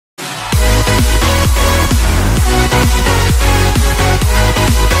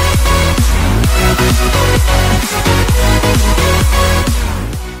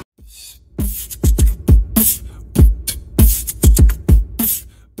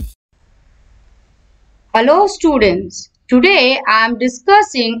Hello students, today I am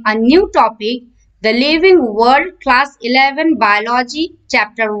discussing a new topic, the Living World Class 11 Biology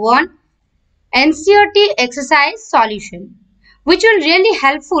Chapter 1 NCERT Exercise Solution, which will really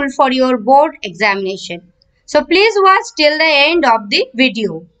helpful for your board examination. So please watch till the end of the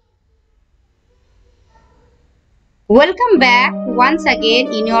video. Welcome back once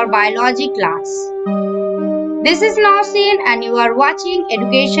again in your biology class. This is Nowsin and you are watching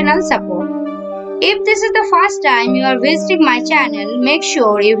Educational Support. If this is the first time you are visiting my channel, make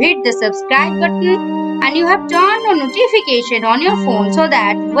sure you hit the subscribe button and you have turned on notification on your phone so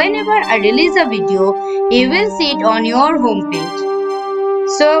that whenever I release a video, you will see it on your homepage.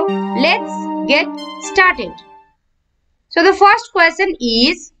 So let's get started. So the first question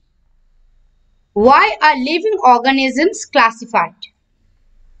is, why are living organisms classified?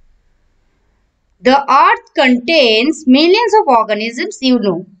 The earth contains millions of organisms, you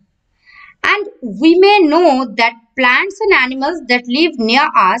know. And we may know that plants and animals that live near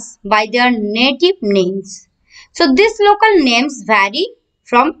us by their native names. So these local names vary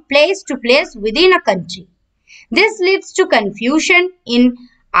from place to place within a country. This leads to confusion in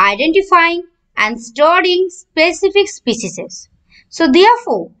identifying and studying specific species. So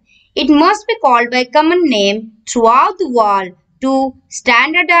therefore, it must be called by common name throughout the world to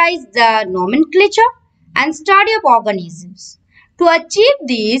standardize the nomenclature and study of organisms. To achieve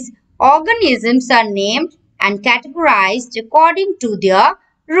this, organisms are named and categorized according to their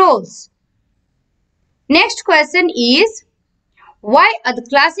roles. Next question is, why are the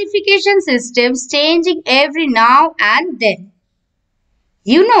classification systems changing every now and then?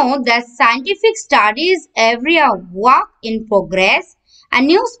 You know that scientific studies every year work in progress and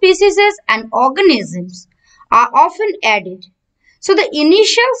new species and organisms are often added. So the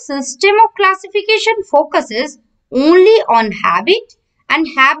initial system of classification focuses only on habit and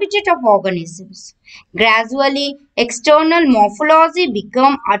habitat of organisms. Gradually, external morphology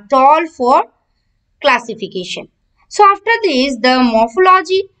become a tool for classification. So after this, the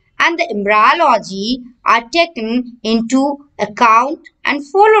morphology and the embryology are taken into account and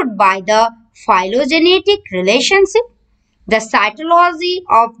followed by the phylogenetic relationship, the cytology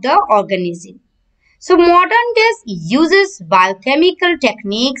of the organism. So modern days uses biochemical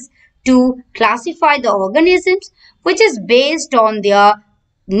techniques to classify the organisms, which is based on their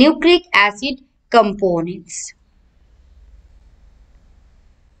nucleic acid components.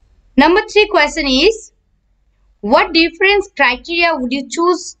 Number 3 question is, what different criteria would you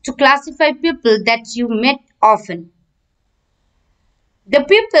choose to classify people that you met often? The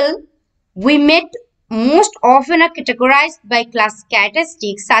people we met most often are categorized by class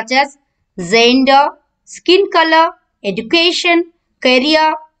characteristics such as gender, skin color, education,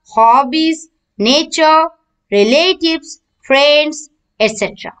 career, hobbies, nature, relatives, friends,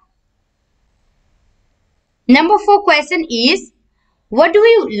 etc. Number 4 question is, what do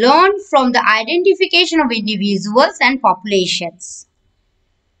we learn from the identification of individuals and populations?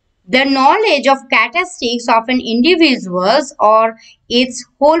 The knowledge of characteristics of an individual or its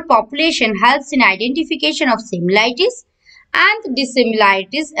whole population helps in identification of similarities and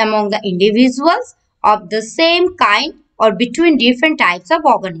dissimilarities among the individuals of the same kind or between different types of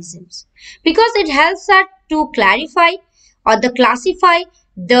organisms, because it helps us to clarify or classify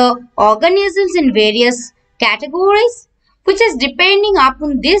the organisms in various categories, which is depending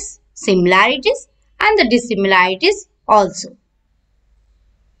upon these similarities and the dissimilarities also.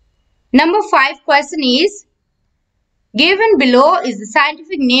 Number 5 question is, given below is the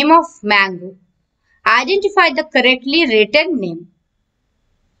scientific name of mango. Identify the correctly written name.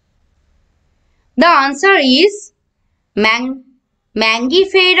 The answer is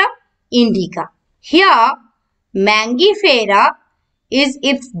Mangifera indica. Here, Mangifera is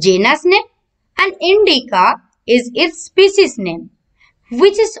its genus name and indica is its species name,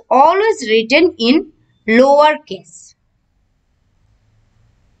 which is always written in lower case.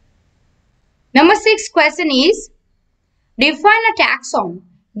 Number 6 question is, define a taxon.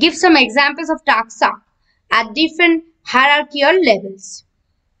 Give some examples of taxa at different hierarchical levels.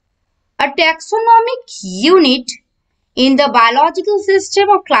 A taxonomic unit in the biological system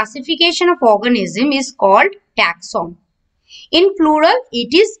of classification of organisms is called taxon. In plural,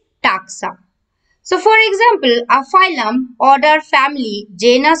 it is taxa. So, for example, a phylum, order, family,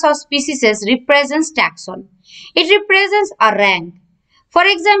 genus or species represents taxon. It represents a rank. For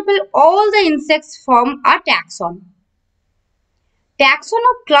example, all the insects form a taxon. Taxon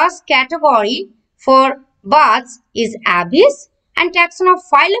of class category for birds is Abies and taxon of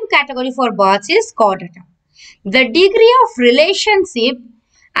phylum category for birds is Chordata. The degree of relationship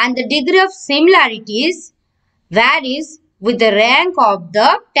and the degree of similarities varies with the rank of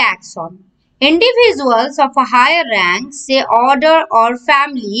the taxon. Individuals of a higher rank, say order or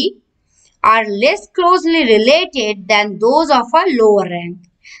family, are less closely related than those of a lower rank,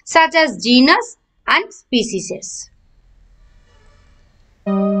 such as genus and species.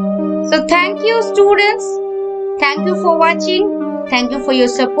 So thank you students. Thank you for watching. Thank you for your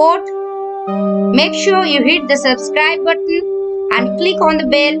support. Make sure you hit the subscribe button and click on the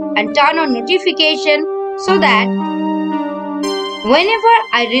bell and turn on notification so that whenever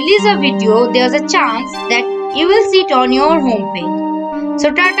I release a video, there's a chance that you will see it on your homepage.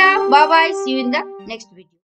 So tata, bye bye, see you in the next video.